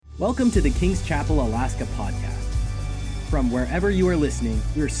Welcome to the Kings Chapel, Alaska podcast. From wherever you are listening,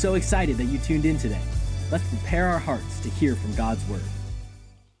 we are so excited that you tuned in today. Let's prepare our hearts to hear from God's word.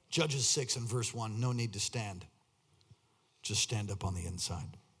 Judges 6 and verse 1, no need to stand. Just stand up on the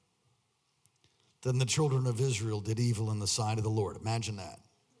inside. Then the children of Israel did evil in the sight of the Lord. Imagine that.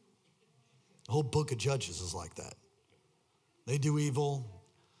 The whole book of Judges is like that. They do evil.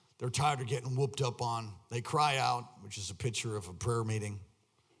 They're tired of getting whooped up on. They cry out, which is a picture of a prayer meeting.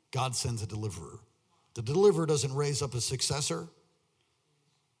 God sends a deliverer. The deliverer doesn't raise up a successor.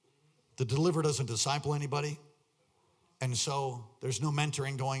 The deliverer doesn't disciple anybody. And so there's no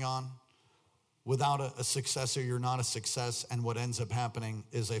mentoring going on. Without a successor, you're not a success. And what ends up happening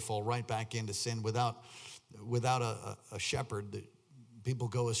is they fall right back into sin. Without a shepherd, people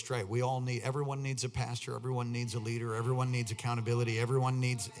go astray. Everyone needs a pastor. Everyone needs a leader. Everyone needs accountability. Everyone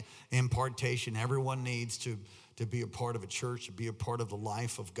needs impartation. Everyone needs to be a part of a church, to be a part of the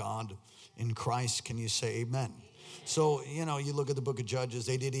life of God in Christ. Can you say amen? So, you look at the book of Judges.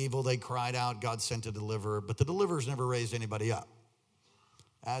 They did evil. They cried out. God sent a deliverer. But the deliverers never raised anybody up,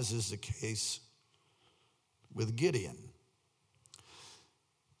 as is the case with Gideon.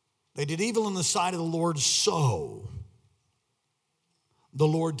 They did evil in the sight of the Lord, so the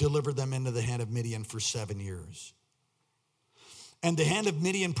Lord delivered them into the hand of Midian for 7 years. And the hand of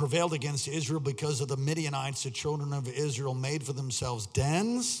Midian prevailed against Israel because of the Midianites. The children of Israel made for themselves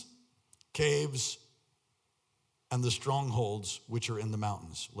dens, caves, and the strongholds which are in the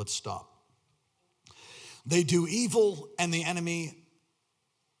mountains. Let's stop. They do evil, and the enemy,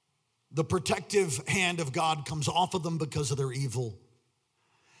 the protective hand of God comes off of them because of their evil.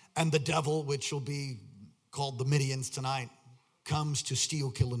 And the devil, which will be called the Midians tonight, comes to steal,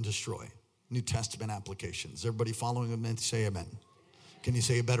 kill, and destroy. New Testament applications. Everybody following them? Say amen. Can you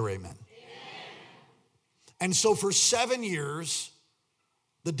say a better amen? Amen? And so for 7 years,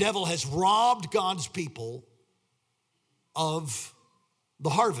 the devil has robbed God's people of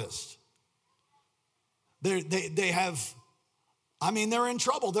the harvest. They're in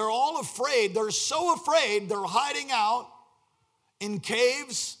trouble. They're all afraid. They're so afraid, they're hiding out in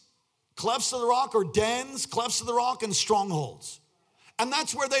caves, clefts of the rock, or dens, clefts of the rock, and strongholds. And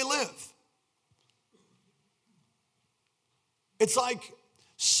that's where they live. It's like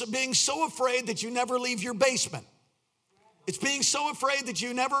being so afraid that you never leave your basement. It's being so afraid that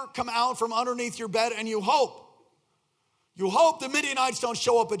you never come out from underneath your bed, and you hope the Midianites don't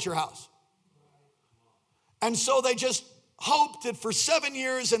show up at your house. And so they just hope that for 7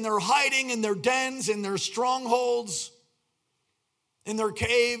 years, and they're hiding in their dens, in their strongholds, in their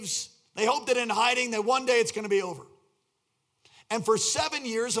caves. They hope that in hiding that one day it's going to be over. And for 7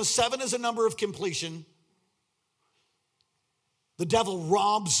 years, 7 is a number of completion, the devil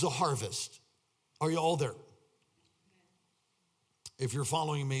robs the harvest. Are you all there? If you're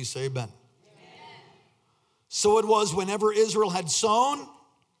following me, say amen. Amen. So it was whenever Israel had sown,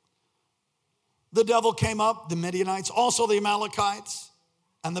 the devil came up, the Midianites, also the Amalekites,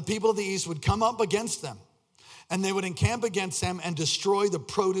 and the people of the east would come up against them. And they would encamp against them and destroy the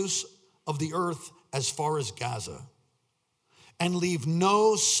produce of the earth as far as Gaza, and leave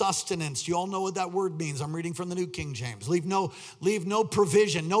no sustenance. You all know what that word means. I'm reading from the New King James. Leave no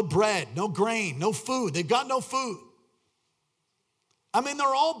provision, no bread, no grain, no food. They've got no food. They're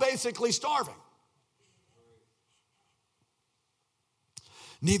all basically starving.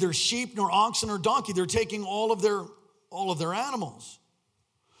 Neither sheep nor oxen or donkey. They're taking all of their animals.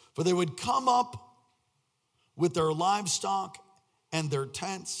 For they would come up with their livestock and their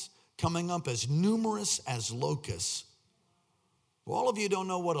tents, coming up as numerous as locusts. Well, all of you don't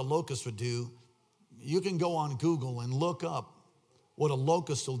know what a locust would do. You can go on Google and look up what a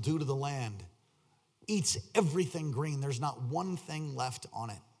locust will do to the land. Eats everything green. There's not one thing left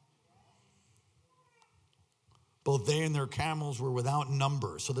on it. Both they and their camels were without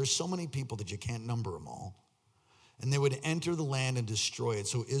number. So there's so many people that you can't number them all. And they would enter the land and destroy it.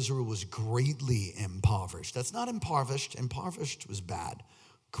 So Israel was greatly impoverished. That's not impoverished. Impoverished was bad.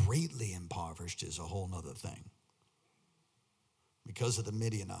 Greatly impoverished is a whole nother thing. Because of the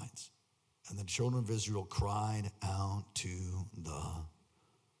Midianites. And the children of Israel cried out to the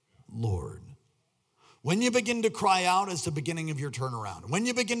Lord. When you begin to cry out, it's the beginning of your turnaround. When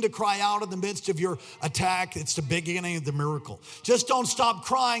you begin to cry out in the midst of your attack, it's the beginning of the miracle. Just don't stop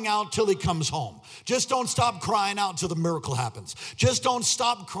crying out till he comes home. Just don't stop crying out till the miracle happens. Just don't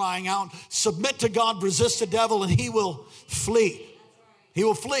stop crying out. Submit to God, resist the devil, and he will flee. He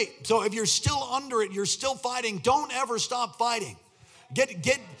will flee. So if you're still under it, you're still fighting, don't ever stop fighting. Get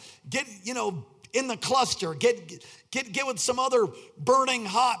in the cluster. Get with some other burning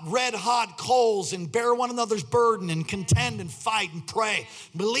hot, red hot coals and bear one another's burden and contend and fight and pray.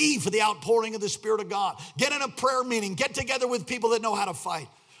 Believe for the outpouring of the Spirit of God. Get in a prayer meeting. Get together with people that know how to fight.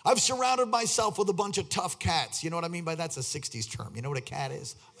 I've surrounded myself with a bunch of tough cats. You know what I mean by that's a 60s term. You know what a cat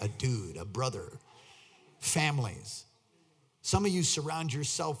is? A dude, a brother. Families. Some of you surround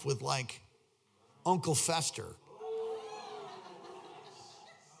yourself with like Uncle Fester.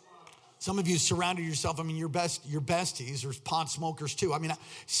 Some of you surrounded yourself, your besties are pot smokers too.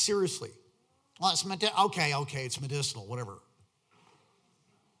 Seriously. Well, it's okay, it's medicinal, whatever.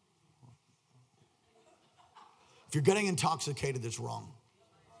 If you're getting intoxicated, that's wrong.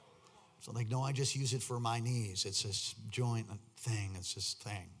 So like, no, I just use it for my knees. It's this joint thing, it's this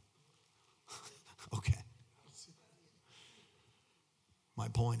thing. Okay. My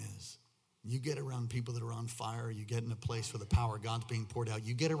point is, you get around people that are on fire, you get in a place where the power of God's being poured out,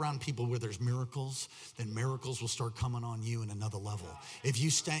 you get around people where there's miracles, then miracles will start coming on you in another level. If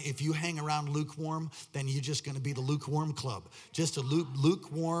you hang around lukewarm, then you're just going to be the lukewarm club. Just a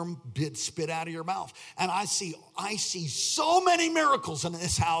lukewarm bit spit out of your mouth. And I see so many miracles in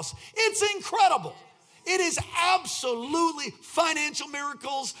this house. It's incredible. It is absolutely financial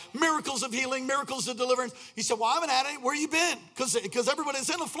miracles, miracles of healing, miracles of deliverance. He said, well, I haven't had any. Where you been? Because everybody's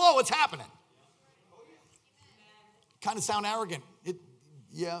in the flow. It's happening. Kind of sound arrogant.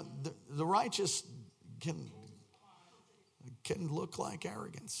 The righteous can look like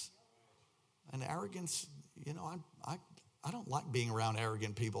arrogance. And arrogance, I don't like being around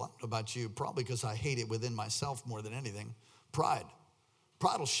arrogant people. I don't know about you, probably because I hate it within myself more than anything. Pride.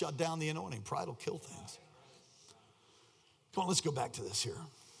 Pride will shut down the anointing. Pride will kill things. Come on, let's go back to this here.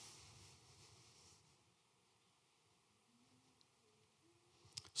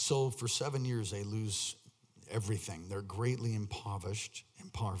 So for 7 years, they lose everything. They're greatly impoverished.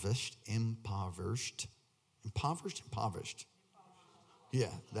 Yeah,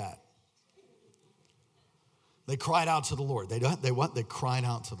 that. They cried out to the Lord. They cried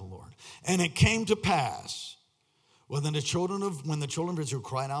out to the Lord. And it came to pass, when the children of Israel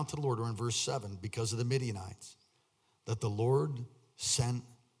cried out to the Lord, or in verse 7, because of the Midianites, that the Lord sent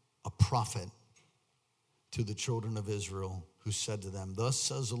a prophet to the children of Israel, who said to them, thus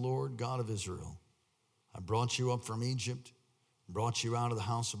says the Lord God of Israel, I brought you up from Egypt, brought you out of the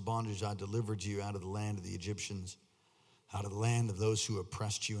house of bondage. I delivered you out of the land of the Egyptians, out of the land of those who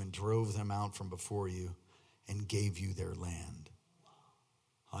oppressed you, and drove them out from before you, and gave you their land.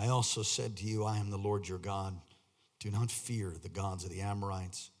 I also said to you, I am the Lord your God. Do not fear the gods of the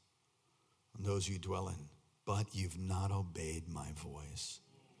Amorites and those you dwell in, but you've not obeyed my voice.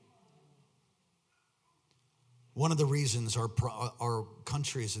 One of the reasons our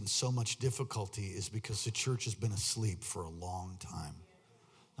country is in so much difficulty is because the church has been asleep for a long time.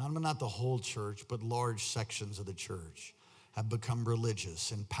 Not the whole church, but large sections of the church have become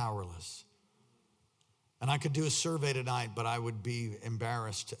religious and powerless. And I could do a survey tonight, but I would be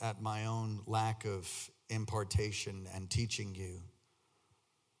embarrassed at my own lack of impartation and teaching you.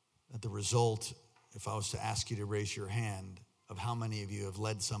 At the result, if I was to ask you to raise your hand of how many of you have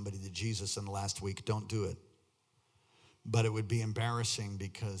led somebody to Jesus in the last week, don't do it. But it would be embarrassing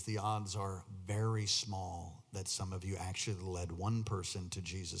because the odds are very small that some of you actually led one person to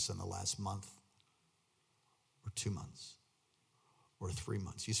Jesus in the last month or 2 months or 3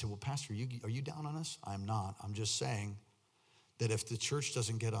 months. You say, well, Pastor, are you down on us? I'm not. I'm just saying that if the church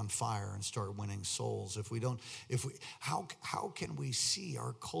doesn't get on fire and start winning souls, how can we see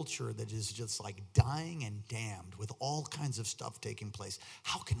our culture that is just like dying and damned with all kinds of stuff taking place?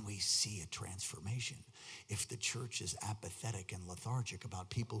 How can we see a transformation if the church is apathetic and lethargic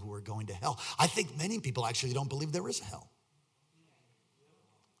about people who are going to hell? I think many people actually don't believe there is a hell.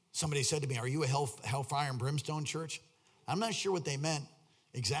 Somebody said to me, are you a hellfire and brimstone church? I'm not sure what they meant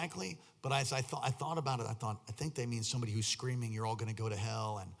exactly, but as I thought about it, I think they mean somebody who's screaming, you're all going to go to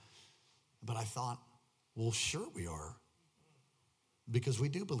hell. But I thought, well, sure we are, because we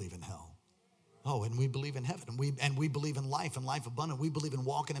do believe in hell. Oh, and we believe in heaven, and we believe in life and life abundant. We believe in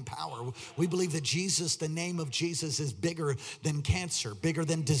walking in power. We believe that Jesus, the name of Jesus, is bigger than cancer, bigger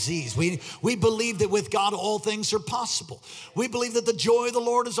than disease. We believe that with God all things are possible. We believe that the joy of the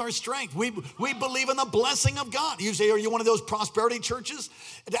Lord is our strength. We believe in the blessing of God. You say, are you one of those prosperity churches?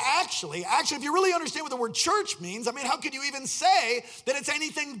 Actually, if you really understand what the word church means, how could you even say that it's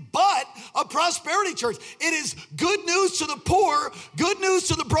anything but a prosperity church? It is good news to the poor, good news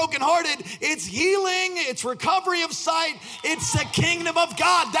to the brokenhearted. It's healing, it's recovery of sight, it's the kingdom of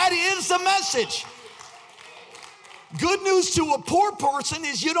God. That is the message. Good news to a poor person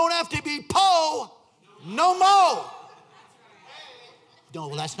is you don't have to be po no mo. No,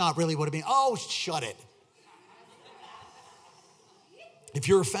 well, that's not really what it means. Oh, shut it. If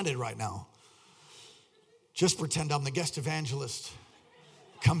you're offended right now, just pretend I'm the guest evangelist.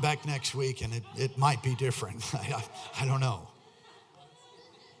 Come back next week and it might be different. I don't know.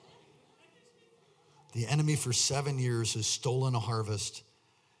 The enemy for 7 years has stolen a harvest.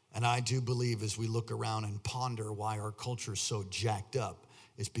 And I do believe as we look around and ponder why our culture is so jacked up,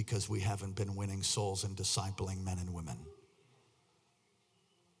 is because we haven't been winning souls and discipling men and women.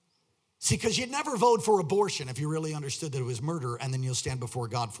 See, because you'd never vote for abortion if you really understood that it was murder, and then you'll stand before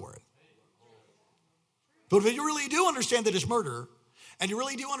God for it. But if you really do understand that it's murder, and you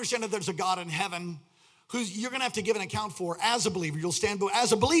really do understand that there's a God in heaven who you're going to have to give an account for as a believer, you'll stand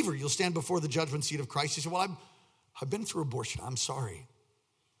before the judgment seat of Christ. You say, well, I've been through abortion. I'm sorry.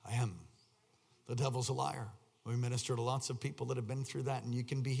 I am. The devil's a liar. We minister to lots of people that have been through that, and you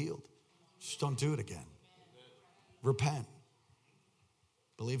can be healed. Just don't do it again. Repent.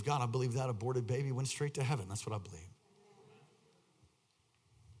 Believe God. I believe that aborted baby went straight to heaven. That's what I believe.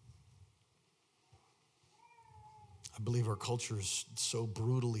 I believe our culture is so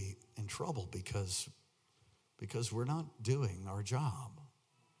brutally in trouble because we're not doing our job.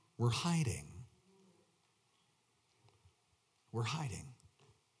 We're hiding. We're hiding.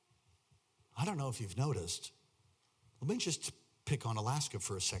 I don't know if you've noticed. Let me just pick on Alaska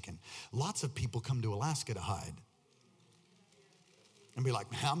for a second. Lots of people come to Alaska to hide. And be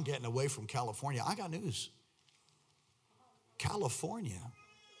like, man, I'm getting away from California. I got news. California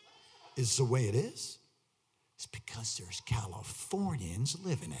is the way it is. It's because there's Californians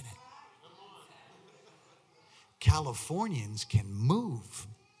living in it. Californians can move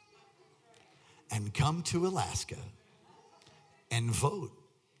and come to Alaska and vote.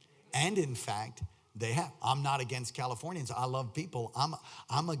 And in fact, they have. I'm not against Californians. I love people.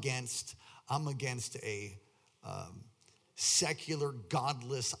 I'm against a secular,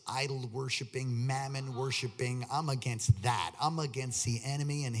 godless, idol worshiping, mammon worshiping. I'm against that. I'm against the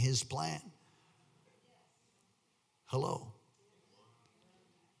enemy and his plan. Hello.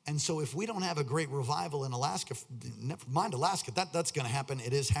 And so if we don't have a great revival in Alaska, never mind Alaska, that's going to happen.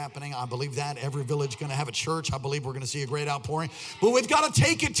 It is happening. I believe that. Every village is going to have a church. I believe we're going to see a great outpouring. But we've got to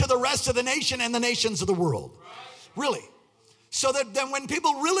take it to the rest of the nation and the nations of the world. Really. So that then when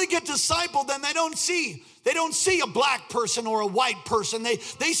people really get discipled, then they don't see a black person or a white person. They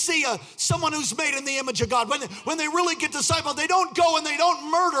see someone who's made in the image of God. When they really get discipled, they don't go and they don't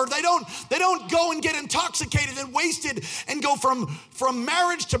murder. They don't go and get intoxicated and wasted and go from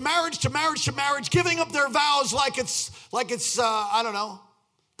marriage to marriage to marriage to marriage, giving up their vows like it's I don't know,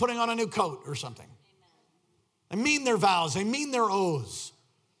 putting on a new coat or something. They mean their vows. They mean their oaths.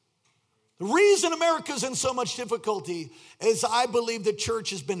 The reason America's in so much difficulty is I believe the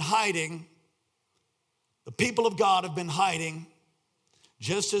church has been hiding. The people of God have been hiding,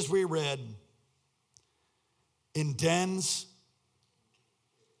 just as we read, in dens,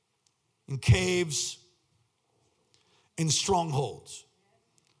 in caves, in strongholds.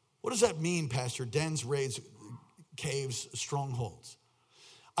 What does that mean, Pastor? Dens, raids, caves, strongholds.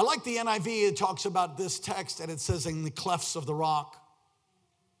 I like the NIV. It talks about this text, and it says in the clefts of the rock,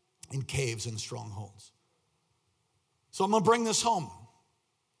 in caves and strongholds. So I'm going to bring this home.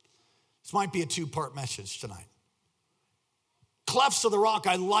 This might be a two-part message tonight. Clefts of the rock,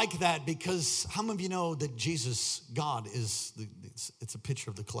 I like that because how many of you know that Jesus, God, it's a picture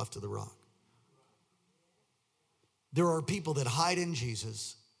of the cleft of the rock. There are people that hide in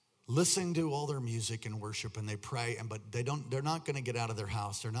Jesus, listen to all their music and worship, and they pray, but they're not going to get out of their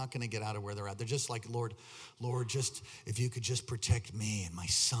house. They're not going to get out of where they're at. They're just like, Lord, just if you could just protect me and my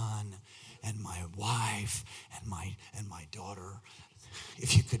son and my wife and my daughter.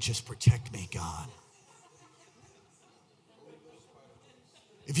 If you could just protect me, God.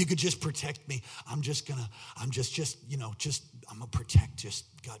 If you could just protect me, I'm gonna protect just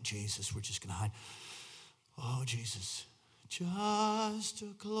God, Jesus. We're just gonna hide. Oh, Jesus. Just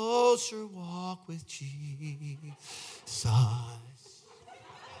a closer walk with Jesus.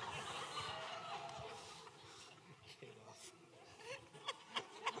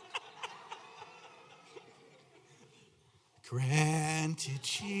 Granted,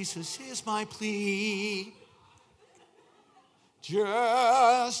 Jesus is my plea.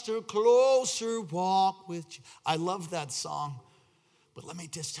 Just a closer walk with Jesus. I love that song. But let me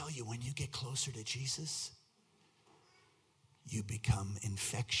just tell you, when you get closer to Jesus, you become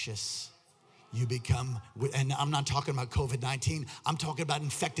infectious. You become, and I'm not talking about COVID-19. I'm talking about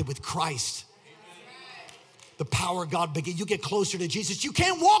infected with Christ. The power of God begins. You get closer to Jesus. You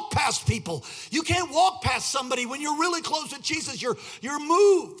can't walk past people. You can't walk past somebody. When you're really close to Jesus, you're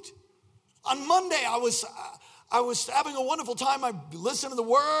moved. On Monday, I I was having a wonderful time. I listened to the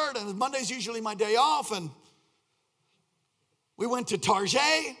word, and Monday's usually my day off, and we went to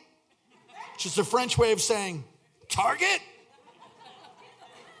Target, which is the French way of saying Target.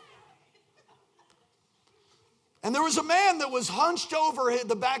 And there was a man that was hunched over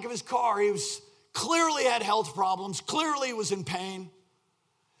the back of his car. He was clearly had health problems, clearly was in pain.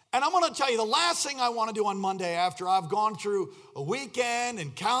 And I'm going to tell you, the last thing I want to do on Monday after I've gone through a weekend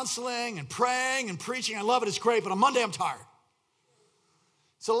and counseling and praying and preaching, I love it, it's great, but on Monday I'm tired.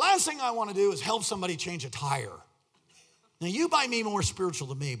 So the last thing I want to do is help somebody change a tire. Now, you might be more spiritual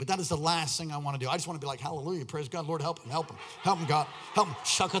than me, but that is the last thing I want to do. I just want to be like, hallelujah, praise God, Lord, help him, God, help him,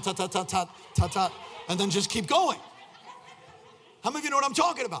 shaka-ta-ta-ta-ta-ta-ta, and then just keep going. How many of you know what I'm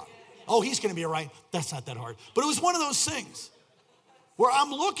talking about? Oh, he's going to be all right. That's not that hard. But it was one of those things where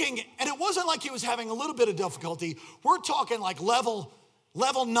I'm looking, and it wasn't like he was having a little bit of difficulty. We're talking like level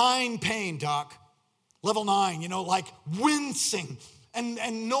 9 pain, Doc. Level 9, like wincing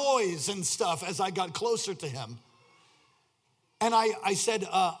and noise and stuff as I got closer to him. And I said,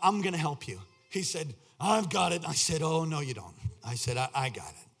 I'm going to help you. He said, I've got it. I said, oh, no, you don't. I said, I got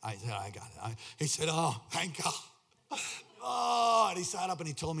it. I said, I got it. He said, oh, thank God. Oh, and he sat up and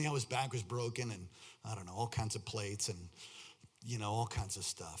he told me how his back was broken and I don't know, all kinds of plates and all kinds of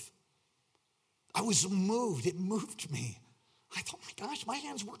stuff. I was moved. It moved me. I thought, my gosh, my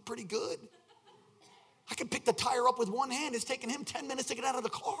hands work pretty good. I could pick the tire up with one hand. It's taken him 10 minutes to get out of the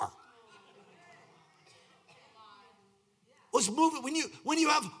car. Was moving. When you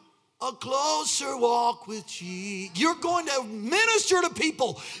have a closer walk with Jesus, you're going to minister to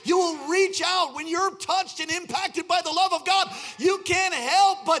people. You will reach out when you're touched and impacted by the love of God. You can't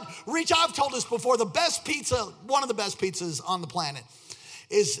help but reach out. I've told this before. The best pizza, one of the best pizzas on the planet,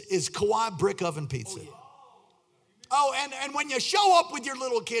 is Kauai brick oven pizza. Oh, and when you show up with your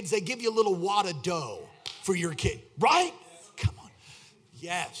little kids, they give you a little wad of dough for your kid, right? Come on.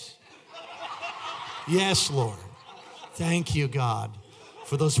 Yes. Yes, Lord. Thank you, God,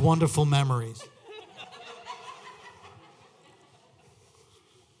 for those wonderful memories.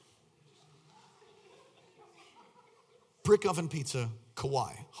 Brick oven pizza,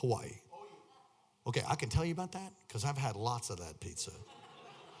 Kauai, Hawaii. Okay, I can tell you about that because I've had lots of that pizza.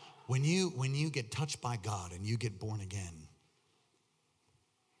 When you get touched by God and you get born again,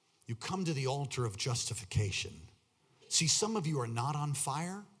 you come to the altar of justification. See, some of you are not on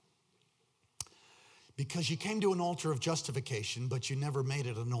fire because you came to an altar of justification, but you never made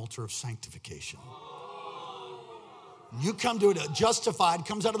it an altar of sanctification. You come to it justified,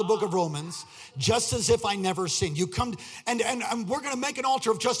 comes out of the book of Romans, just as if I never sinned. You come, and we're going to make an altar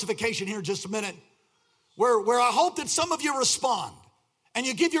of justification here in just a minute, where I hope that some of you respond and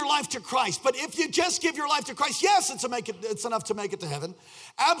you give your life to Christ. But if you just give your life to Christ, yes, it's enough to make it to heaven.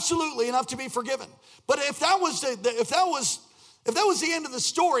 Absolutely enough to be forgiven. But if that was the end of the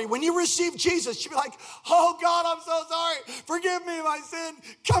story, when you receive Jesus, you'd be like, oh God, I'm so sorry. Forgive me my sin.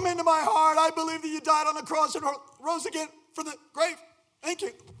 Come into my heart. I believe that you died on the cross and rose again from the grave. Thank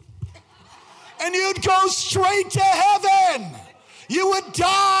you. And you'd go straight to heaven. You would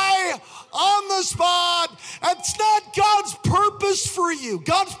die on the spot. It's not God's purpose for you.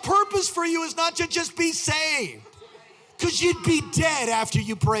 God's purpose for you is not to just be saved, because you'd be dead after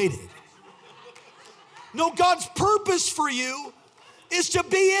you prayed it. No, God's purpose for you is to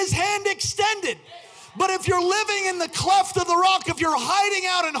be his hand extended. But if you're living in the cleft of the rock, if you're hiding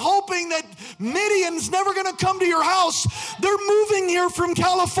out and hoping that Midian's never going to come to your house, they're moving here from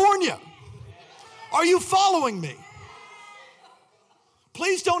California. Are you following me?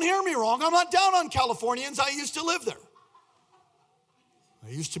 Please don't hear me wrong. I'm not down on Californians. I used to live there. I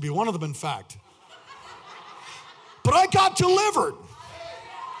used to be one of them, in fact. But I got delivered.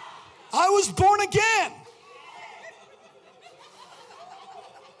 I was born again.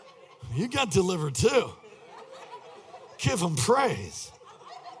 You got delivered too. Give him praise.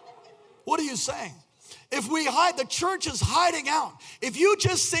 What are you saying? If we hide, the church is hiding out. If you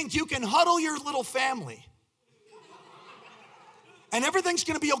just think you can huddle your little family and everything's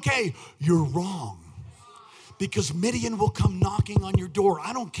going to be okay, you're wrong. Because Midian will come knocking on your door.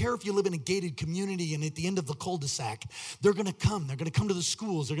 I don't care if you live in a gated community and at the end of the cul-de-sac. They're going to come. They're going to come to the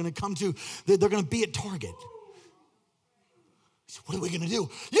schools. They're going to be at Target. What are we going to do?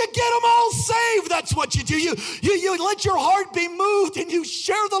 You get them all saved. That's what you do. You let your heart be moved and you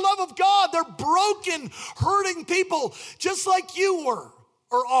share the love of God. They're broken, hurting people just like you were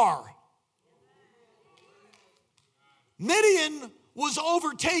or are. Midian was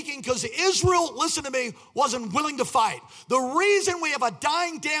overtaking because Israel, listen to me, wasn't willing to fight. The reason we have a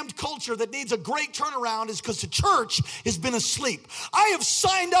dying, damned culture that needs a great turnaround is because the church has been asleep. I have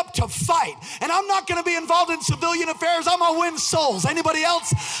signed up to fight, and I'm not going to be involved in civilian affairs. I'm going to win souls. Anybody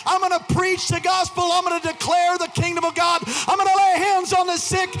else? I'm going to preach the gospel. I'm going to declare the kingdom of God. I'm going to lay hands on the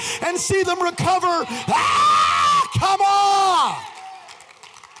sick and see them recover. Ah, come on!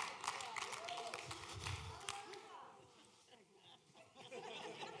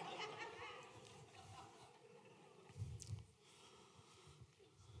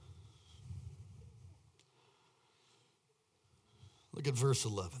 Look at verse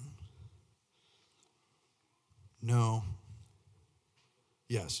 11. No.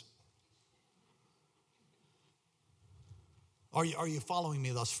 Yes. Are you following me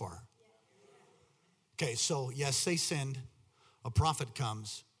thus far? Okay, so yes, they sinned. A prophet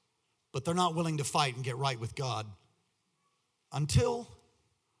comes, but they're not willing to fight and get right with God until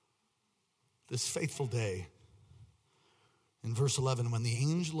this faithful day. In verse 11, when the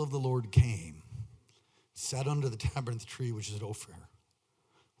angel of the Lord came, sat under the terebinth tree, which is at Ophir,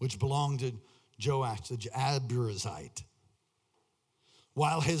 which belonged to Joash the Abiezrite,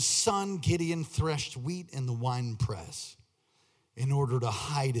 while his son Gideon threshed wheat in the winepress in order to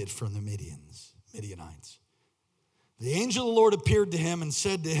hide it from the Midianites. The angel of the Lord appeared to him and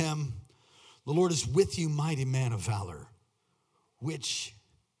said to him, "The Lord is with you, mighty man of valor," which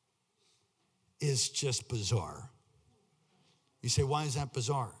is just bizarre. You say, why is that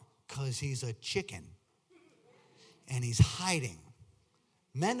bizarre? Because he's a chicken and he's hiding.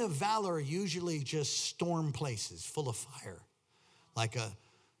 Men of valor usually just storm places full of fire, like a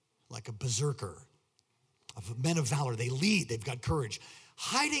berserker. Men of valor, they lead, they've got courage.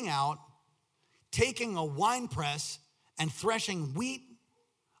 Hiding out, taking a wine press and threshing wheat.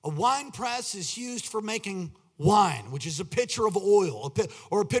 A wine press is used for making wine, which is a pitcher of oil,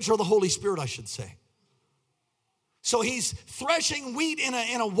 or a pitcher of the Holy Spirit, I should say. So he's threshing wheat in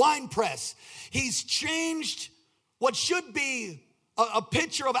a wine press. He's changed what should be a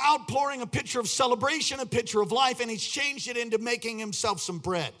picture of outpouring, a picture of celebration, a picture of life, and he's changed it into making himself some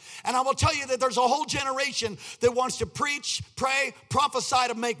bread. And I will tell you that there's a whole generation that wants to preach, pray, prophesy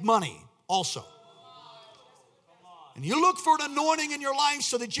to make money also. And you look for an anointing in your life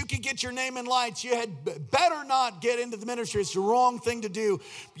so that you can get your name in lights. You had better not get into the ministry. It's the wrong thing to do.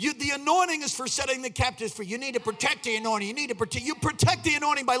 The anointing is for setting the captives free. You need to protect the anointing. You protect the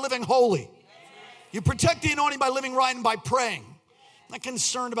anointing by living holy. You protect the anointing by living right and by praying. I'm not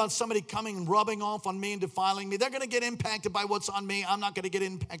concerned about somebody coming and rubbing off on me and defiling me. They're going to get impacted by what's on me. I'm not going to get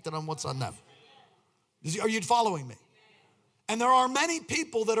impacted on what's on them. Are you following me? And there are many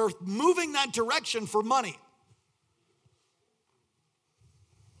people that are moving that direction for money.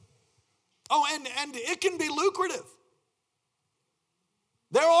 Oh, and it can be lucrative.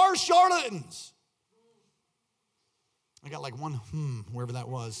 There are charlatans. I got like one wherever that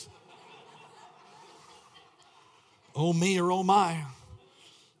was. Oh me or oh my.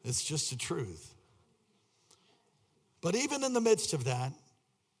 It's just the truth. But even in the midst of that,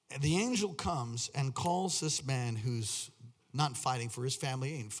 the angel comes and calls this man who's not fighting for his family.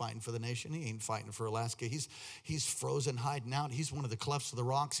 He ain't fighting for the nation. He ain't fighting for Alaska. He's frozen, hiding out. He's one of the clefts of the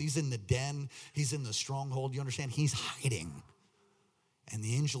rocks. He's in the den. He's in the stronghold. You understand? He's hiding. And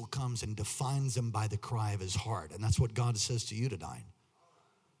the angel comes and defines him by the cry of his heart. And that's what God says to you tonight.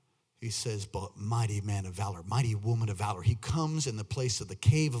 He says, but mighty man of valor, mighty woman of valor. He comes in the place of the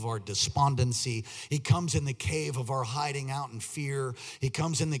cave of our despondency. He comes in the cave of our hiding out in fear. He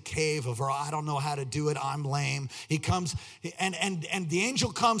comes in the cave of our, I don't know how to do it, I'm lame. He comes, and the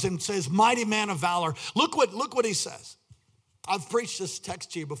angel comes and says, mighty man of valor. Look what he says. I've preached this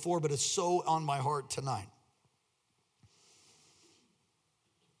text to you before, but it's so on my heart tonight.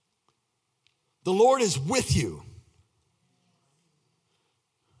 The Lord is with you,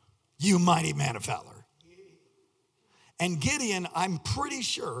 you mighty man of valor. And Gideon, I'm pretty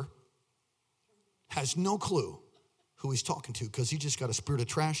sure, has no clue who he's talking to because he just got a spirit of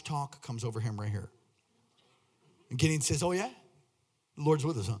trash talk comes over him right here. And Gideon says, oh yeah? The Lord's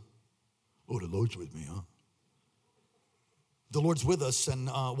with us, huh? Oh, the Lord's with me, huh? The Lord's with us, and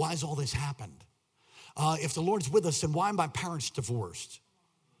why has all this happened? If the Lord's with us, then why are my parents divorced?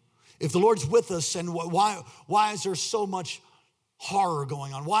 If the Lord's with us, and why is there so much horror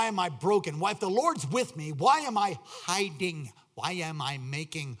going on? Why am I broken? Why, if the Lord's with me, why am I hiding? Why am I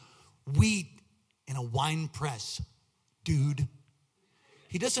making wheat in a wine press? Dude.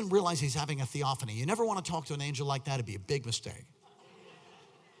 He doesn't realize he's having a theophany. You never want to talk to an angel like that. It'd be a big mistake.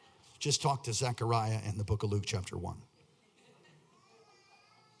 Just talk to Zechariah in the book of Luke chapter 1.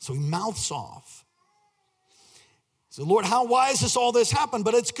 So he mouths off. So, Lord, why is all this happen?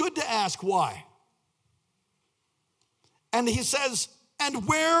 But it's good to ask why. And he says, and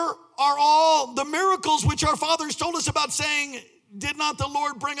where are all the miracles which our fathers told us about, saying, did not the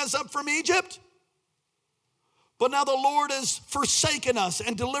Lord bring us up from Egypt? But now the Lord has forsaken us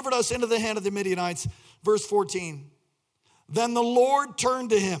and delivered us into the hand of the Midianites. Verse 14. Then the Lord turned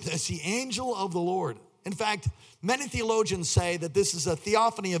to him as the angel of the Lord. In fact, many theologians say that this is a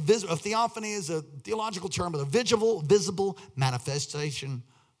theophany. A theophany is a theological term of the visible manifestation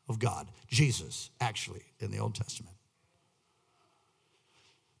of God. Jesus, actually, in the Old Testament.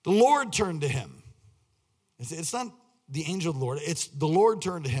 The Lord turned to him. It's not the angel of the Lord. It's the Lord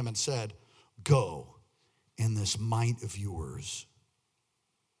turned to him and said, go in this might of yours.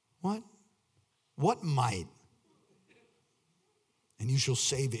 What? What might? And you shall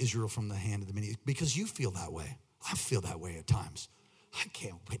save Israel from the hand of the Midianites. Because you feel that way. I feel that way at times. I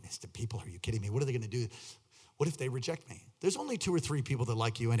can't witness to people. Are you kidding me? What are they going to do? What if they reject me? There's only 2 or 3 people that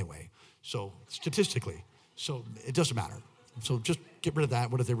like you anyway. So statistically, so it doesn't matter. So just get rid of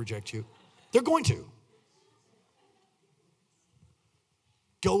that. What if they reject you? They're going to.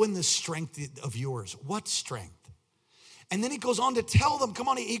 Go in the strength of yours. What strength? And then he goes on to tell them, come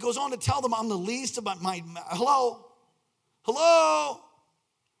on, he goes on to tell them, I'm the least of my hello?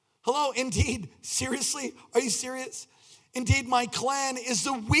 Indeed, seriously? Are you serious? Indeed, my clan is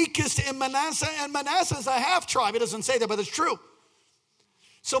the weakest in Manasseh, and Manasseh is a half tribe. It doesn't say that, but it's true.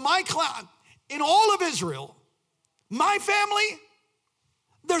 So my clan, in all of Israel, my family,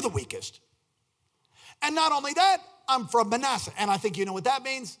 they're the weakest. And not only that, I'm from Manasseh. And I think you know what that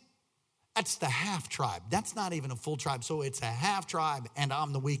means? That's the half tribe. That's not even a full tribe. So it's a half tribe and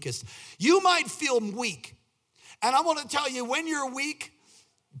I'm the weakest. You might feel weak. And I want to tell you, when you're weak,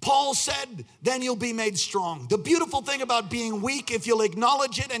 Paul said, then you'll be made strong. The beautiful thing about being weak, if you'll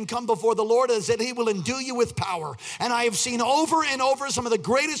acknowledge it and come before the Lord, is that he will endue you with power. And I have seen over and over some of the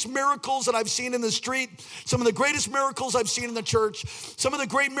greatest miracles that I've seen in the street, some of the greatest miracles I've seen in the church, some of the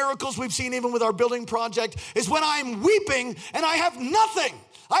great miracles we've seen even with our building project, is when I'm weeping and I have nothing.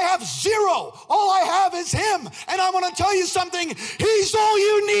 I have zero. All I have is him. And I want to tell you something. He's all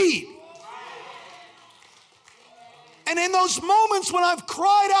you need. And in those moments when I've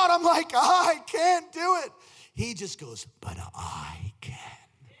cried out, I'm like, I can't do it. He just goes, but I can.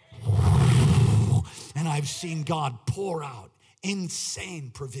 And I've seen God pour out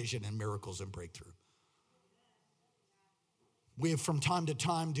insane provision and miracles and breakthrough. We have from time to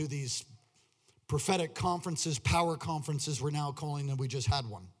time do these prophetic conferences, power conferences, we're now calling them. We just had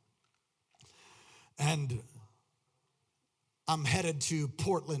one. And I'm headed to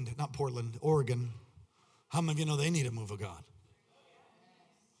Oregon. How many of you know they need a move of God?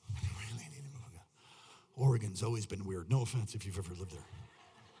 They really need a move of God. Oregon's always been weird. No offense if you've ever lived there.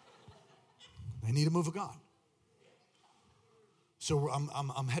 They need a move of God. So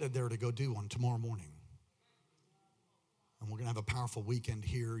I'm headed there to go do one tomorrow morning. And we're going to have a powerful weekend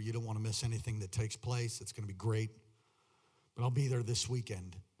here. You don't want to miss anything that takes place. It's going to be great. But I'll be there this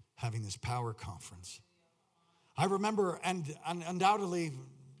weekend having this power conference. I remember, and undoubtedly,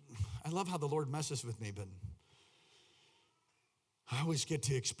 I love how the Lord messes with me, but I always get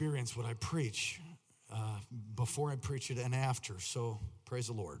to experience what I preach before I preach it and after. So praise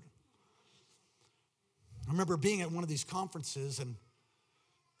the Lord. I remember being at one of these conferences, and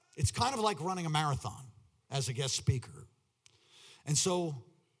it's kind of like running a marathon as a guest speaker. And so,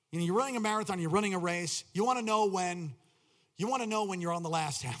 you're running a marathon, you're running a race. You want to know when you're on the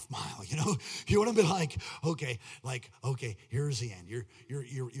last half mile. You want to be like, okay, here's the end.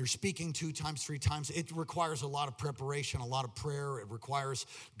 You're speaking 2 times, 3 times. It requires a lot of preparation, a lot of prayer. It requires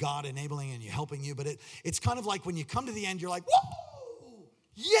God enabling and you helping you. But it's kind of like when you come to the end, you're like, whoa,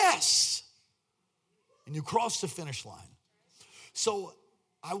 yes. And you cross the finish line. So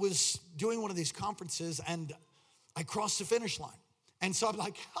I was doing one of these conferences and I crossed the finish line. And so I'm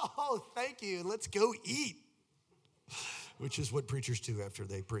like, oh, thank you. Let's go eat. Which is what preachers do after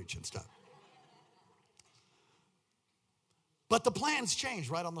they preach and stuff. But the plans changed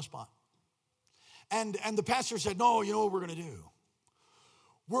right on the spot. And the pastor said, no, you know what we're going to do?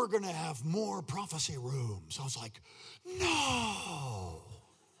 We're going to have more prophecy rooms. I was like, no.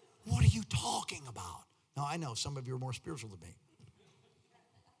 What are you talking about? Now, I know some of you are more spiritual than me.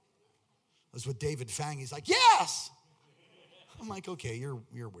 I was with David Fang. He's like, yes. I'm like, okay, you're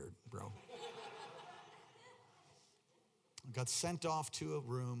weird, bro. I got sent off to a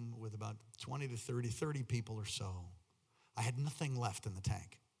room with about 20 to 30 people or so. I had nothing left in the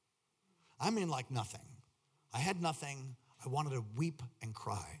tank. I mean, like nothing. I had nothing. I wanted to weep and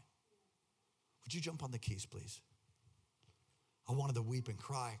cry. Would you jump on the keys, please? I wanted to weep and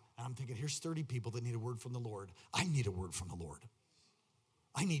cry. And I'm thinking, here's 30 people that need a word from the Lord. I need a word from the Lord.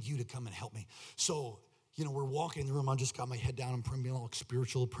 I need you to come and help me. So, we're walking in the room. I just got my head down and praying, being all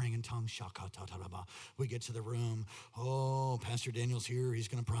spiritual, praying in tongues. We get to the room. Oh, Pastor Daniel's here. He's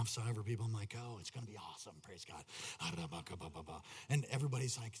going to prophesy over people. I'm like, oh, it's going to be awesome. Praise God. And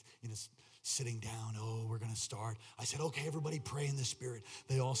everybody's like, sitting down. Oh, we're going to start. I said, okay, everybody pray in the Spirit.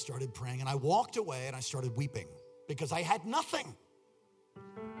 They all started praying. And I walked away and I started weeping because I had nothing.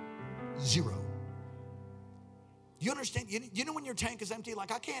 Zero. You understand? You know when your tank is empty?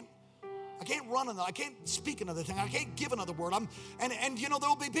 Like I can't run another, I can't speak another thing. I can't give another word.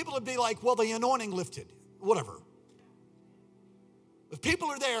 There'll be people that be like, well, the anointing lifted, whatever. If people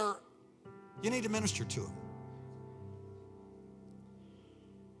are there, you need to minister to them.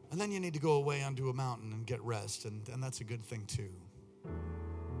 And then you need to go away onto a mountain and get rest, and that's a good thing too.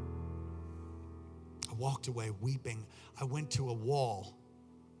 I walked away weeping. I went to a wall.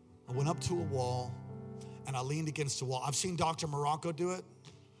 I went up to a wall, and I leaned against a wall. I've seen Dr. Morocco do it,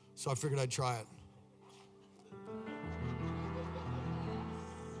 so I figured I'd try it.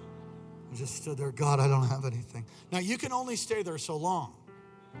 I just stood there, God, I don't have anything. Now, you can only stay there so long.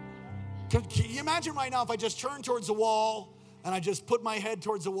 Can you imagine right now if I just turned towards the wall and I just put my head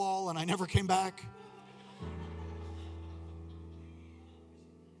towards the wall and I never came back?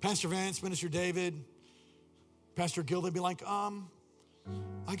 Pastor Vance, Minister David, Pastor Gil, they'd be like,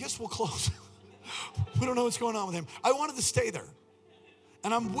 I guess we'll close. We don't know what's going on with him. I wanted to stay there.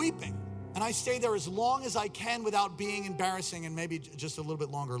 And I'm weeping. And I stay there as long as I can without being embarrassing, and maybe just a little bit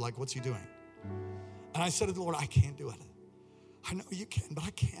longer, like, what's he doing? And I said to the Lord, I can't do it. I know you can, but I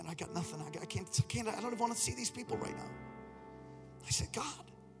can't. I got nothing. I can't. I don't want to see these people right now. I said,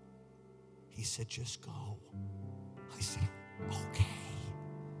 God. He said, just go. I said, okay.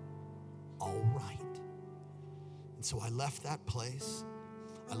 All right. And so I left that place.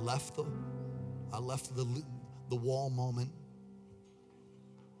 I left the wall moment.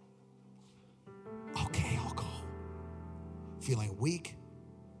 Okay, I'll go. Feeling weak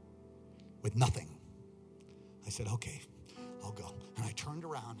with nothing. I said, okay, I'll go. And I turned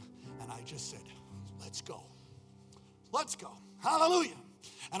around and I just said, let's go. Let's go. Hallelujah.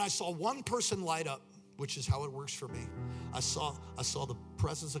 And I saw one person light up, which is how it works for me. I saw the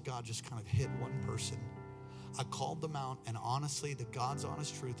presence of God just kind of hit one person. I called them out, and honestly, the God's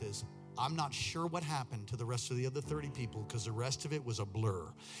honest truth is, I'm not sure what happened to the rest of the other 30 people because the rest of it was a blur.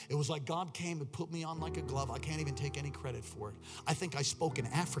 It was like God came and put me on like a glove. I can't even take any credit for it. I think I spoke in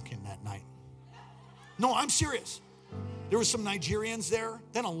African that night. No, I'm serious. There were some Nigerians there,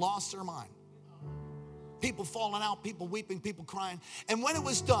 then lost their mind. People falling out, people weeping, people crying. And when it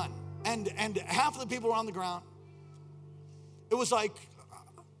was done, and half of the people were on the ground, it was like,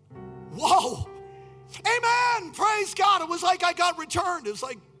 whoa, amen, praise God. It was like I got returned. It was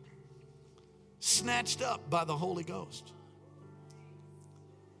like snatched up by the Holy Ghost.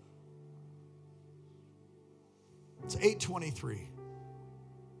 It's 8:23.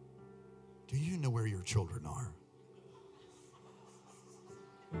 Do you know where your children are?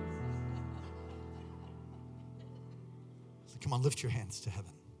 So come on, lift your hands to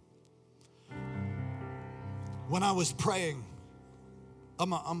heaven. When I was praying,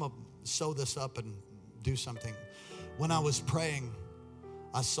 I'm going to sew this up and do something. When I was praying,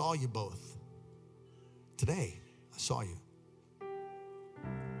 I saw you both. Today, I saw you.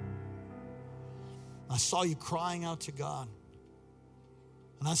 I saw you crying out to God.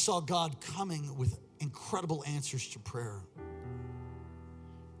 And I saw God coming with incredible answers to prayer.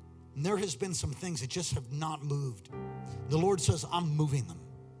 And there has been some things that just have not moved. The Lord says, I'm moving them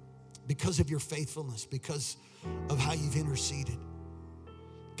because of your faithfulness, because of how you've interceded.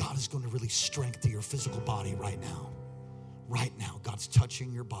 God is going to really strengthen your physical body right now. Right now, God's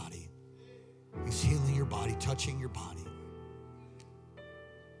touching your body. He's healing your body, touching your body.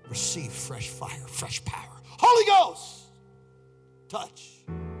 Receive fresh fire, fresh power. Holy Ghost, touch.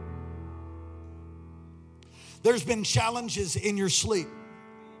 There's been challenges in your sleep.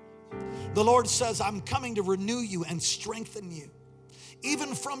 The Lord says, I'm coming to renew you and strengthen you.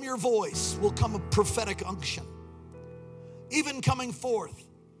 Even from your voice will come a prophetic unction. Even coming forth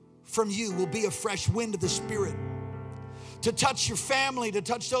from you will be a fresh wind of the Spirit. To touch your family, to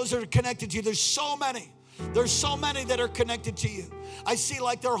touch those that are connected to you. There's so many that are connected to you. I see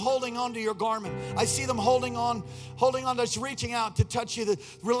like they're holding on to your garment. I see them holding on, just reaching out to touch you, the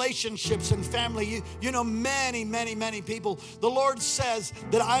relationships and family. You know, many people. The Lord says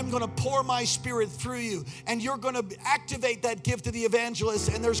that I'm going to pour my Spirit through you, and you're going to activate that gift of the evangelist,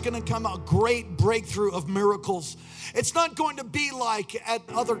 and there's going to come a great breakthrough of miracles. It's not going to be like at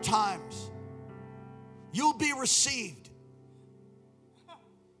other times. You'll be received.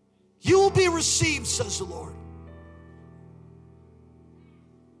 will be received, says the Lord.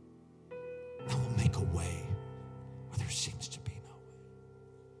 I will make a way where there seems to be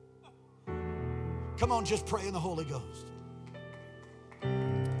no way. Come on, just pray in the Holy Ghost.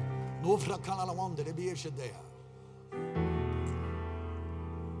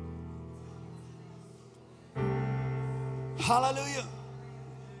 Hallelujah.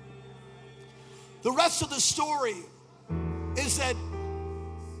 The rest of the story is that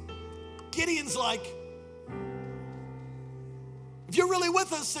Gideon's like, if you're really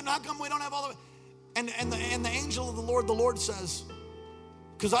with us, then how come we don't have all the... And the angel of the Lord says,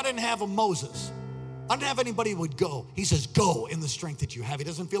 because I didn't have a Moses. I didn't have anybody who would go. He says, go in the strength that you have. He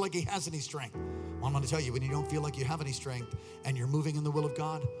doesn't feel like he has any strength. Well, I'm going to tell you, when you don't feel like you have any strength and you're moving in the will of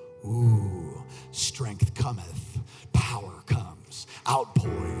God, strength cometh, power comes,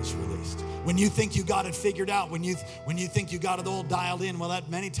 outpouring is released. When you think you got it figured out, when you think you got it all dialed in, well, that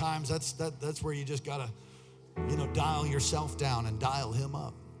many times that's where you just got to, dial yourself down and dial him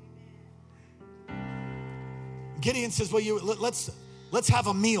up. Gideon says, well, let's have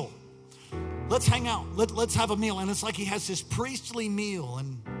a meal. Let's hang out. Let's have a meal. And it's like he has this priestly meal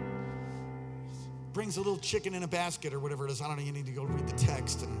and brings a little chicken in a basket or whatever it is. I don't know. You need to go read the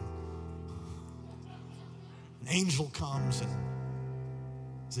text. And an angel comes and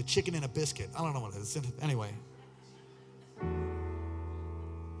it's a chicken in a biscuit. I don't know what it is. Anyway.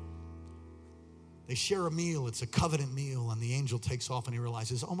 They share a meal. It's a covenant meal. And the angel takes off and he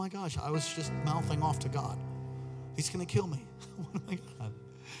realizes, oh my gosh, I was just mouthing off to God. He's going to kill me. What am I God?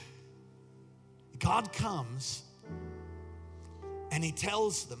 God comes and he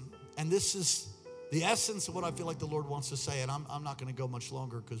tells them, and this is the essence of what I feel like the Lord wants to say, and I'm not going to go much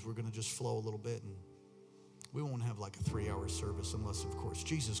longer because we're going to just flow a little bit, and we won't have like a 3-hour service unless, of course,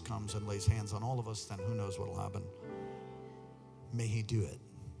 Jesus comes and lays hands on all of us. Then who knows what will happen. May he do it.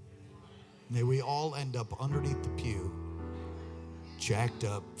 May we all end up underneath the pew, jacked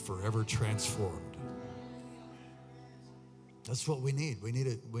up, forever transformed. That's what we need. We need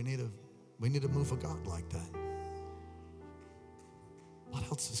a move of God like that. What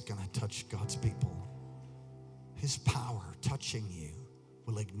else is going to touch God's people? His power touching you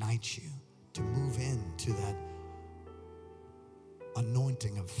will ignite you to move into that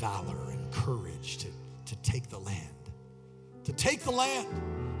anointing of valor and courage to take the land. To take the land.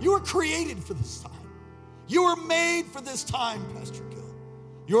 You were created for this time. You were made for this time, Pastor Gil.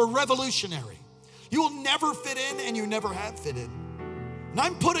 You're a revolutionary. You will never fit in, and you never have fit in. And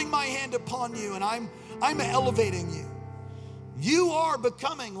I'm putting my hand upon you, and I'm elevating you. You are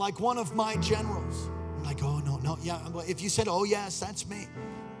becoming like one of my generals. I'm like, oh, no, yeah. If you said, oh, yes, that's me.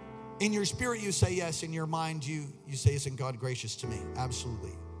 In your spirit, you say yes. In your mind, you say, isn't God gracious to me?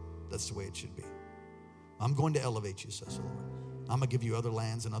 Absolutely. That's the way it should be. I'm going to elevate you, says the Lord. I'm going to give you other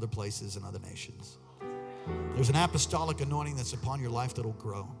lands and other places and other nations. There's an apostolic anointing that's upon your life that'll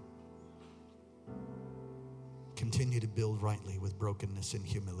grow. Continue to build rightly with brokenness and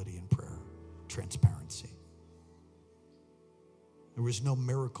humility and prayer, transparency. There was no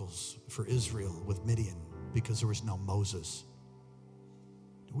miracles for Israel with Midian because there was no Moses.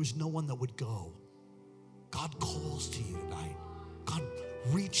 There was no one that would go. God calls to you tonight. God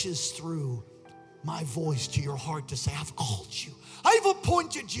reaches through my voice to your heart to say, I've called you. I've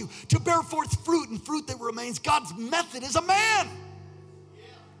appointed you to bear forth fruit and fruit that remains. God's method is a man.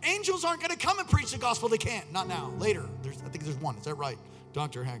 Angels aren't going to come and preach the gospel. They can't. Not now. Later. I think there's one. Is that right?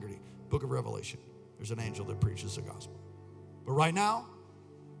 Dr. Haggerty, Book of Revelation. There's an angel that preaches the gospel. But right now,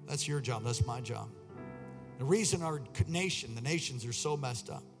 that's your job. That's my job. The reason our nation, the nations are so messed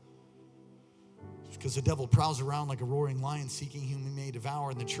up is because the devil prowls around like a roaring lion seeking whom he may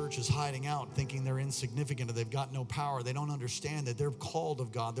devour, and the church is hiding out thinking they're insignificant or they've got no power. They don't understand that they're called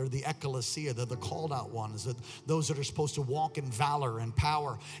of God. They're the ecclesia. They're the called out ones, those that are supposed to walk in valor and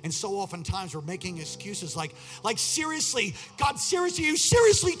power. And so oftentimes we're making excuses like seriously, God, seriously, are you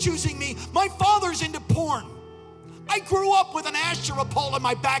seriously choosing me? My father's into porn. I grew up with an Asherah pole in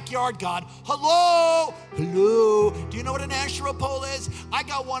my backyard, God. Hello? Do you know what an Asherah pole is? I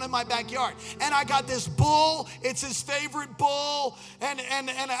got one in my backyard. And I got this bull. It's his favorite bull. And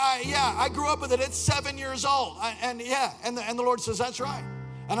I grew up with it. It's 7 years old. And the Lord says, that's right.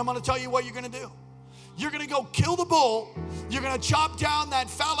 And I'm going to tell you what you're going to do. You're going to go kill the bull. You're going to chop down that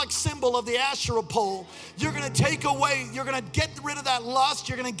phallic symbol of the Asherah pole. You're going to you're going to get rid of that lust.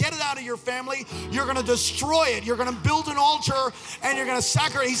 You're going to get it out of your family. You're going to destroy it. You're going to build an altar and you're going to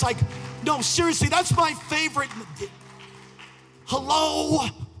sacrifice. He's like, no, seriously, that's my favorite. Hello?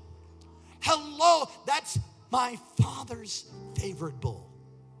 That's my father's favorite bull.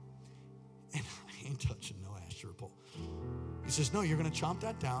 And I ain't touching no Asherah pole. He says, no, you're going to chop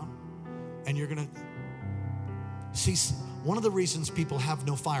that down. And you're going to see, one of the reasons people have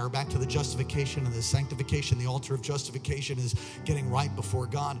no fire, back to the justification and the sanctification, the altar of justification is getting right before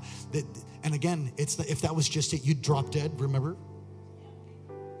God. And again, if that was just it, you'd drop dead, remember?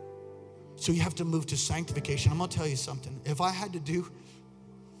 So you have to move to sanctification. I'm going to tell you something. If I had to be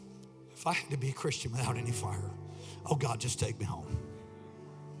a Christian without any fire, oh God, just take me home.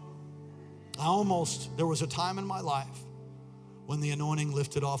 There was a time in my life when the anointing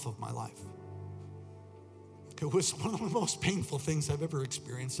lifted off of my life. It was one of the most painful things I've ever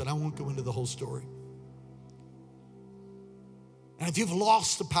experienced, and I won't go into the whole story. And if you've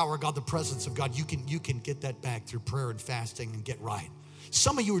lost the power of God, the presence of God, you can get that back through prayer and fasting and get right.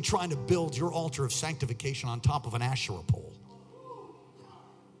 Some of you are trying to build your altar of sanctification on top of an Asherah pole.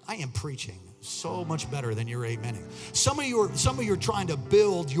 I am preaching so much better than you're amening. Some of you are trying to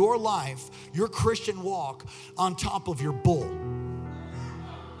build your life, your Christian walk, on top of your bull.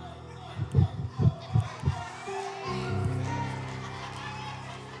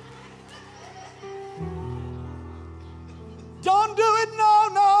 Don't do it, no,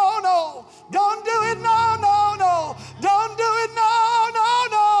 no, no. Don't do it, no, no, no. Don't do it, no, no,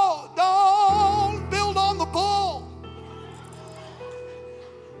 no. Don't build on the bull.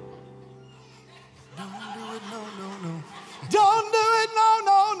 Don't do it, no, no, no. Don't do it, no,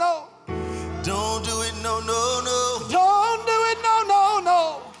 no, no. Don't do it, no, no, no. Don't do it, no, no,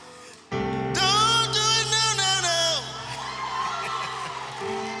 no. Don't do it, no, no, no.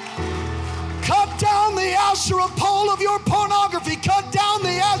 Cut down the Asherah pole of your pornography. Cut down the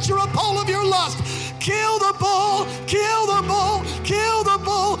Asherah pole of your lust. Kill the bull, kill the bull, kill the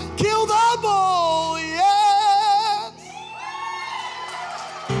bull, kill the bull. Yes.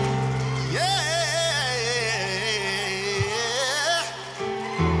 Yeah.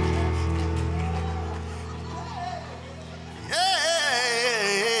 Yeah.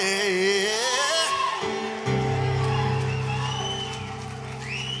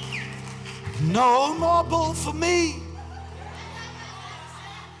 No more bull for me.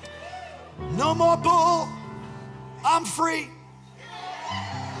 No more bull. I'm free.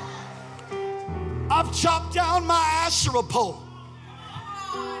 I've chopped down my Asherah pole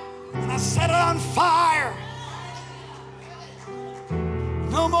and I set it on fire.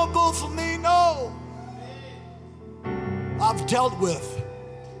 No more bull for me, no. I've dealt with.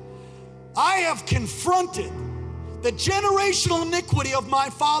 I have confronted the generational iniquity of my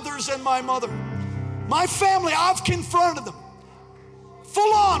fathers and my mother. My family, I've confronted them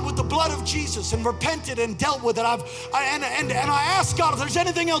full on with the blood of Jesus and repented and dealt with it. And I asked God, if there's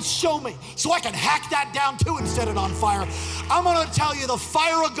anything else, show me so I can hack that down too and set it on fire. I'm going to tell you, the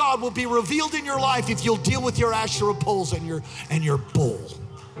fire of God will be revealed in your life if you'll deal with your Asherah poles and your bull.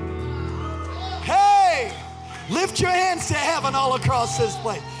 Hey, lift your hands to heaven all across this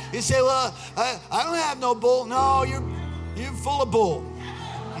place. You say, well, I don't have no bull. No, you're full of bull.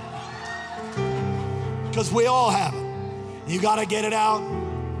 Because we all have it. You got to get it out.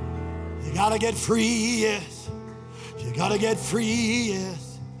 You got to get free, yes. You got to get free,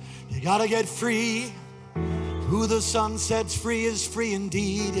 yes. You got to get free. Who the Son sets free is free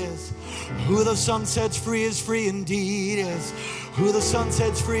indeed, yes. Who the Son sets free is free indeed, yes. Who the Son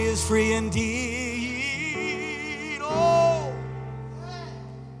sets free is free indeed. Oh.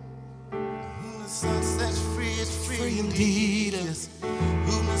 Whom the Son sets free is Free indeed, yes.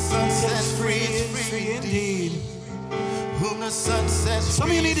 Whom the Son sets free is free indeed. Whom the Son sets free. Some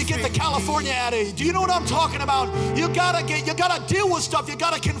of you need to get the California out of you. Do you know what I'm talking about? You gotta deal with stuff. You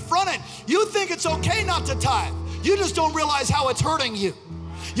gotta confront it. You think it's okay not to tithe. You just don't realize how it's hurting you.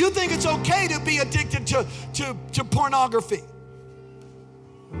 You think it's okay to be addicted to pornography.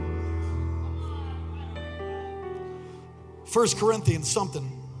 1 Corinthians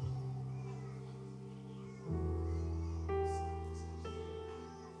something.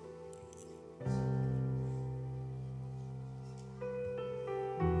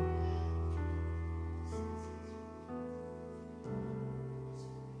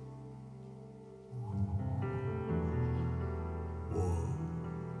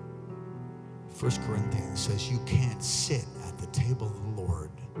 First Corinthians says you can't sit at the table of the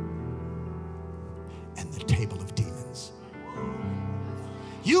Lord and the table of demons.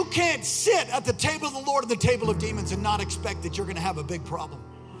 You can't sit at the table of the Lord and the table of demons and not expect that you're going to have a big problem.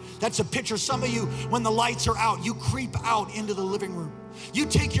 That's a picture. Some of you, when the lights are out, you creep out into the living room. You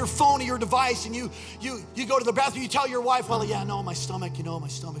take your phone or your device and you go to the bathroom. You tell your wife, well, yeah, no, my stomach's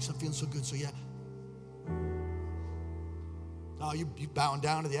not feeling so good, so yeah. No, you bowing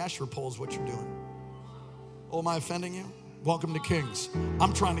down to the Asherah pole is what you're doing. Oh, am I offending you? Welcome to Kings.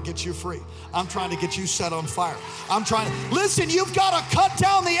 I'm trying to get you free. I'm trying to get you set on fire. Listen, you've got to cut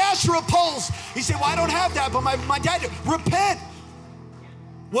down the Asherah poles. You say, well, I don't have that, but my dad did. Repent.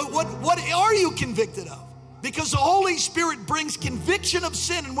 What are you convicted of? Because the Holy Spirit brings conviction of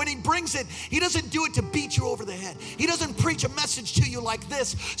sin, and when he brings it, he doesn't do it to beat you over the head. He doesn't preach a message to you like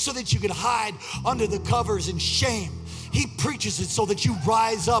this so that you can hide under the covers in shame. He preaches it so that you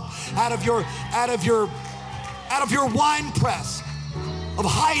rise up out of your wine press of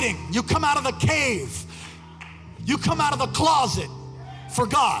hiding. You come out of the cave. You come out of the closet for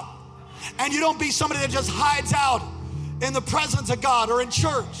God. And you don't be somebody that just hides out in the presence of God or in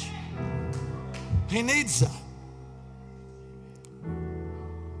church. He needs that.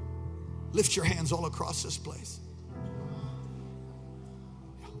 Lift your hands all across this place.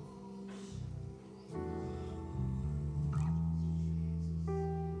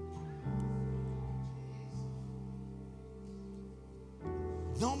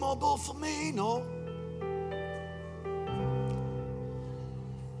 No more bull for me, no.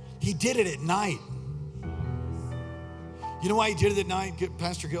 He did it at night. You know why he did it at night,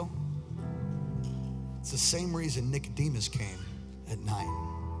 Pastor Gil? It's the same reason Nicodemus came at night.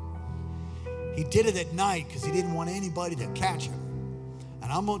 He did it at night because he didn't want anybody to catch him.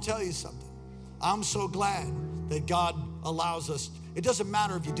 And I'm going to tell you something. I'm so glad that God allows us. It doesn't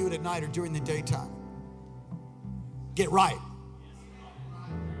matter if you do it at night or during the daytime. Get right.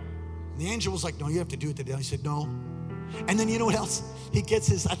 The angel was like, no, you have to do it today. He said, no. And then you know what else? He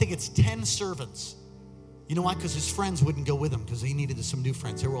gets I think it's 10 servants. You know why? Because his friends wouldn't go with him because he needed some new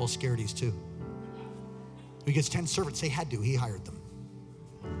friends. They were all scaredies too. He gets 10 servants. They had to. He hired them.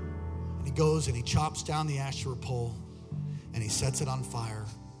 And he goes and he chops down the Asherah pole and he sets it on fire.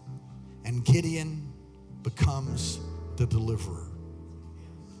 And Gideon becomes the deliverer.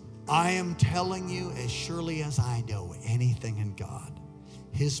 I am telling you, as surely as I know anything in God,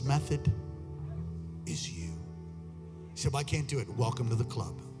 his method is you. He said, well, I can't do it. Welcome to the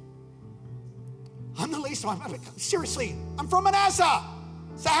club. I'm the least one. Seriously, I'm from Manasseh.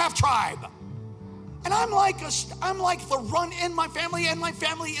 It's a half tribe. And I'm like the run in my family, and my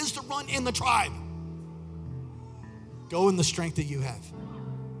family is the run in the tribe. Go in the strength that you have.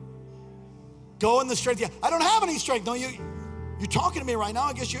 Go in the strength. I don't have any strength. No, you're talking to me right now.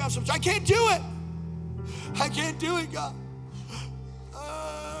 I guess you have some. I can't do it. I can't do it, God.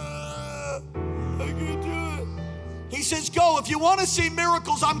 I can't do it. He says, go. If you want to see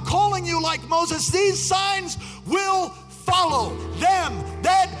miracles, I'm calling you like Moses. These signs will follow them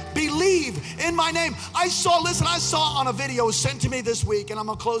that believe in my name. I saw on a video sent to me this week, and I'm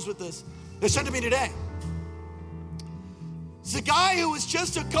going to close with this. They sent to me today. It's a guy who was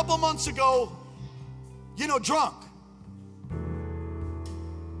just a couple months ago, drunk.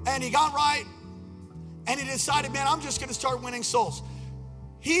 And he got right, and he decided, man, I'm just going to start winning souls.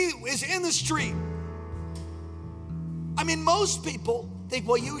 He is in the street. I mean, most people think,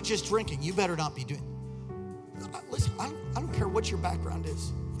 well, you were just drinking. You better not be doing. Listen, I don't care what your background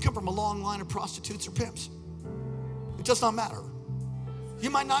is. You come from a long line of prostitutes or pimps. It does not matter. You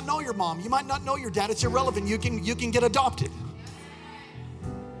might not know your mom. You might not know your dad. It's irrelevant. You can get adopted.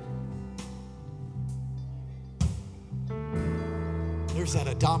 There's that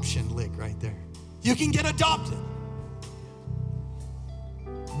adoption lick right there. You can get adopted.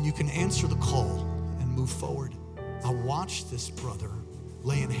 And you can answer the call and move forward. I watched this brother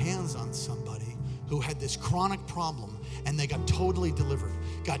laying hands on somebody who had this chronic problem, and they got totally delivered.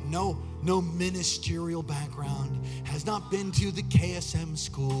 Got no ministerial background, has not been to the KSM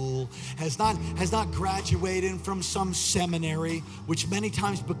school, has not graduated from some seminary, which many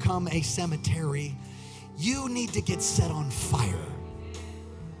times become a cemetery. You need to get set on fire.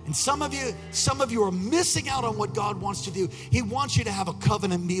 And some of you are missing out on what God wants to do. He wants you to have a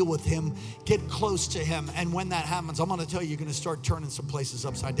covenant meal with him, get close to him. And when that happens, I'm going to tell you, you're going to start turning some places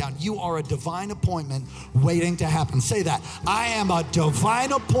upside down. You are a divine appointment waiting to happen. Say that. I am a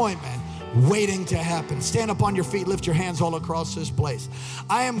divine appointment waiting to happen. Stand up on your feet, lift your hands all across this place.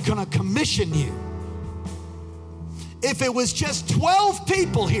 I am going to commission you. If it was just 12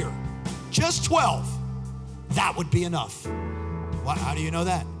 people here, just 12, that would be enough. Why, how do you know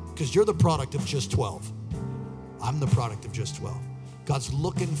that? Because you're the product of just 12. I'm the product of just 12. God's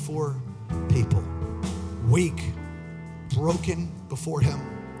looking for people. Weak, broken before him.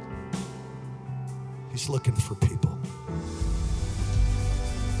 He's looking for people.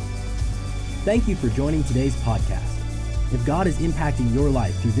 Thank you for joining today's podcast. If God is impacting your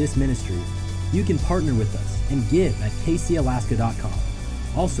life through this ministry, you can partner with us and give at kcalaska.com.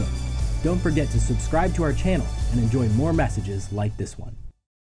 Also, don't forget to subscribe to our channel and enjoy more messages like this one.